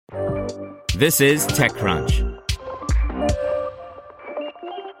This is TechCrunch.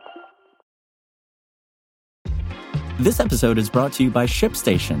 This episode is brought to you by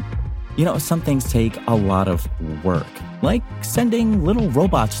ShipStation. You know, some things take a lot of work, like sending little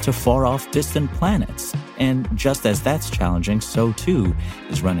robots to far-off distant planets. And just as that's challenging, so too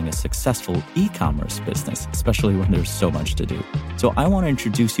is running a successful e-commerce business, especially when there's so much to do. So I want to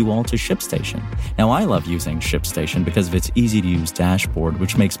introduce you all to ShipStation. Now, I love using ShipStation because of its easy-to-use dashboard,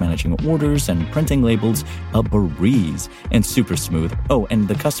 which makes managing orders and printing labels a breeze and super smooth. Oh, and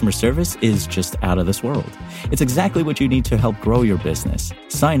the customer service is just out of this world. It's exactly what you need to help grow your business.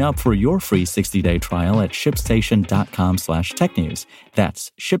 Sign up for your free 60-day trial at shipstation.com/technews.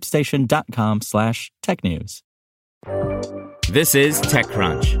 That's shipstation.com/technews. This is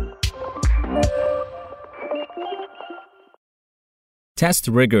TechCrunch.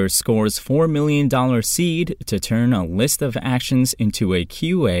 testRigor scores $4 million seed to turn a list of actions into a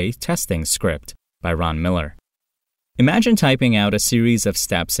QA testing script by Ron Miller. Imagine typing out a series of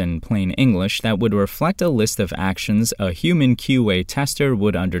steps in plain English that would reflect a list of actions a human QA tester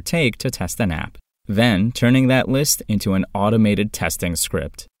would undertake to test an app, then turning that list into an automated testing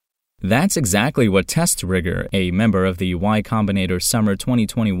script. That's exactly what testRigor, a member of the Y Combinator Summer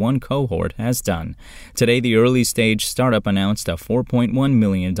 2021 cohort, has done. Today, the early-stage startup announced a $4.1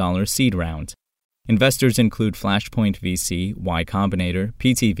 million seed round. Investors include Flashpoint VC, Y Combinator,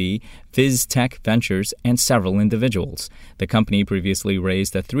 PTV, Fizz Tech Ventures, and several individuals. The company previously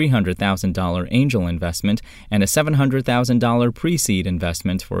raised a $300,000 angel investment and a $700,000 pre-seed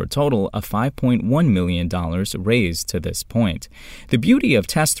investment for a total of $5.1 million raised to this point. The beauty of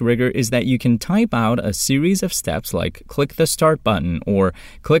testRigor is that you can type out a series of steps like click the start button or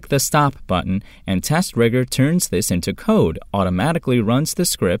click the stop button, and testRigor turns this into code, automatically runs the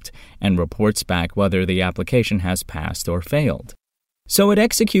script, and reports back whether the application has passed or failed. So it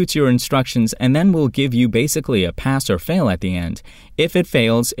executes your instructions and then will give you basically a pass or fail at the end. If it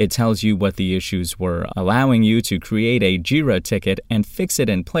fails, it tells you what the issues were, allowing you to create a Jira ticket and fix it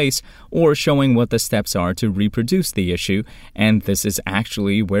in place, or showing what the steps are to reproduce the issue. And this is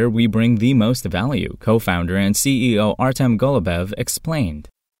actually where we bring the most value, co-founder and CEO Artem Golubev explained.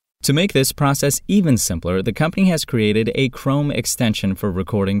 To make this process even simpler, the company has created a Chrome extension for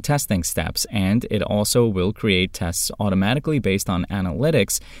recording testing steps, and it also will create tests automatically based on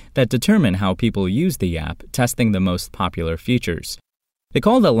analytics that determine how people use the app, testing the most popular features. They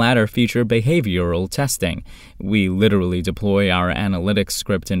call the latter feature behavioral testing. We literally deploy our analytics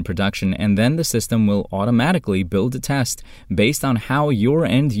script in production, and then the system will automatically build a test based on how your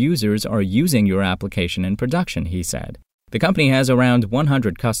end users are using your application in production, he said. The company has around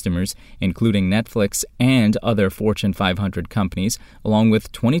 100 customers, including Netflix and other Fortune 500 companies, along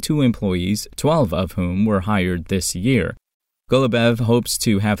with 22 employees, 12 of whom were hired this year. Golubev hopes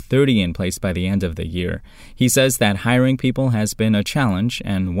to have 30 in place by the end of the year. He says that hiring people has been a challenge,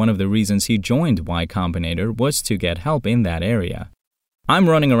 and one of the reasons he joined Y Combinator was to get help in that area. I'm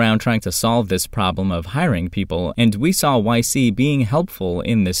running around trying to solve this problem of hiring people, and we saw YC being helpful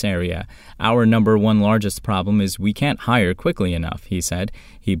in this area. Our number one largest problem is we can't hire quickly enough, he said.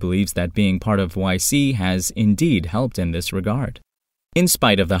 He believes that being part of YC has indeed helped in this regard. In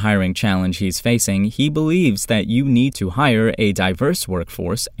spite of the hiring challenge he's facing, he believes that you need to hire a diverse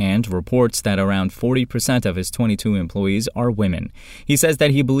workforce and reports that around 40% of his 22 employees are women. He says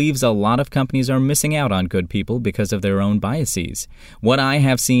that he believes a lot of companies are missing out on good people because of their own biases. What I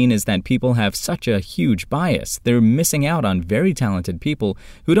have seen is that people have such a huge bias. They're missing out on very talented people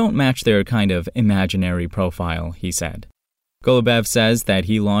who don't match their kind of imaginary profile, he said. Golubev says that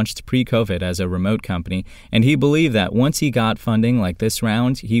he launched pre-COVID as a remote company, and he believed that once he got funding like this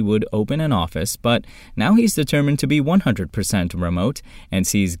round, he would open an office, but now he's determined to be 100% remote and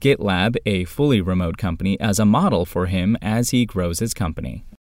sees GitLab, a fully remote company, as a model for him as he grows his company.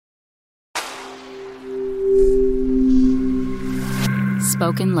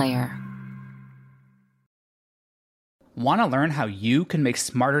 Spoken Layer. Want to learn how you can make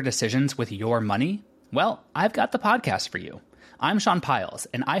smarter decisions with your money? Well, I've got the podcast for you. I'm Sean Piles,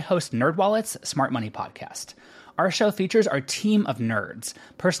 and I host NerdWallet's Smart Money Podcast. Our show features our team of nerds,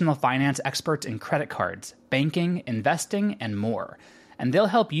 personal finance experts in credit cards, banking, investing, and more. And they'll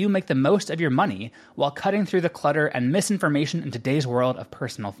help you make the most of your money while cutting through the clutter and misinformation in today's world of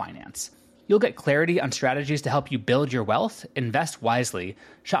personal finance. You'll get clarity on strategies to help you build your wealth, invest wisely,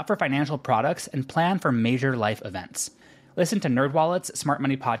 shop for financial products, and plan for major life events. Listen to NerdWallet's Smart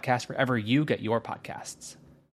Money Podcast wherever you get your podcasts.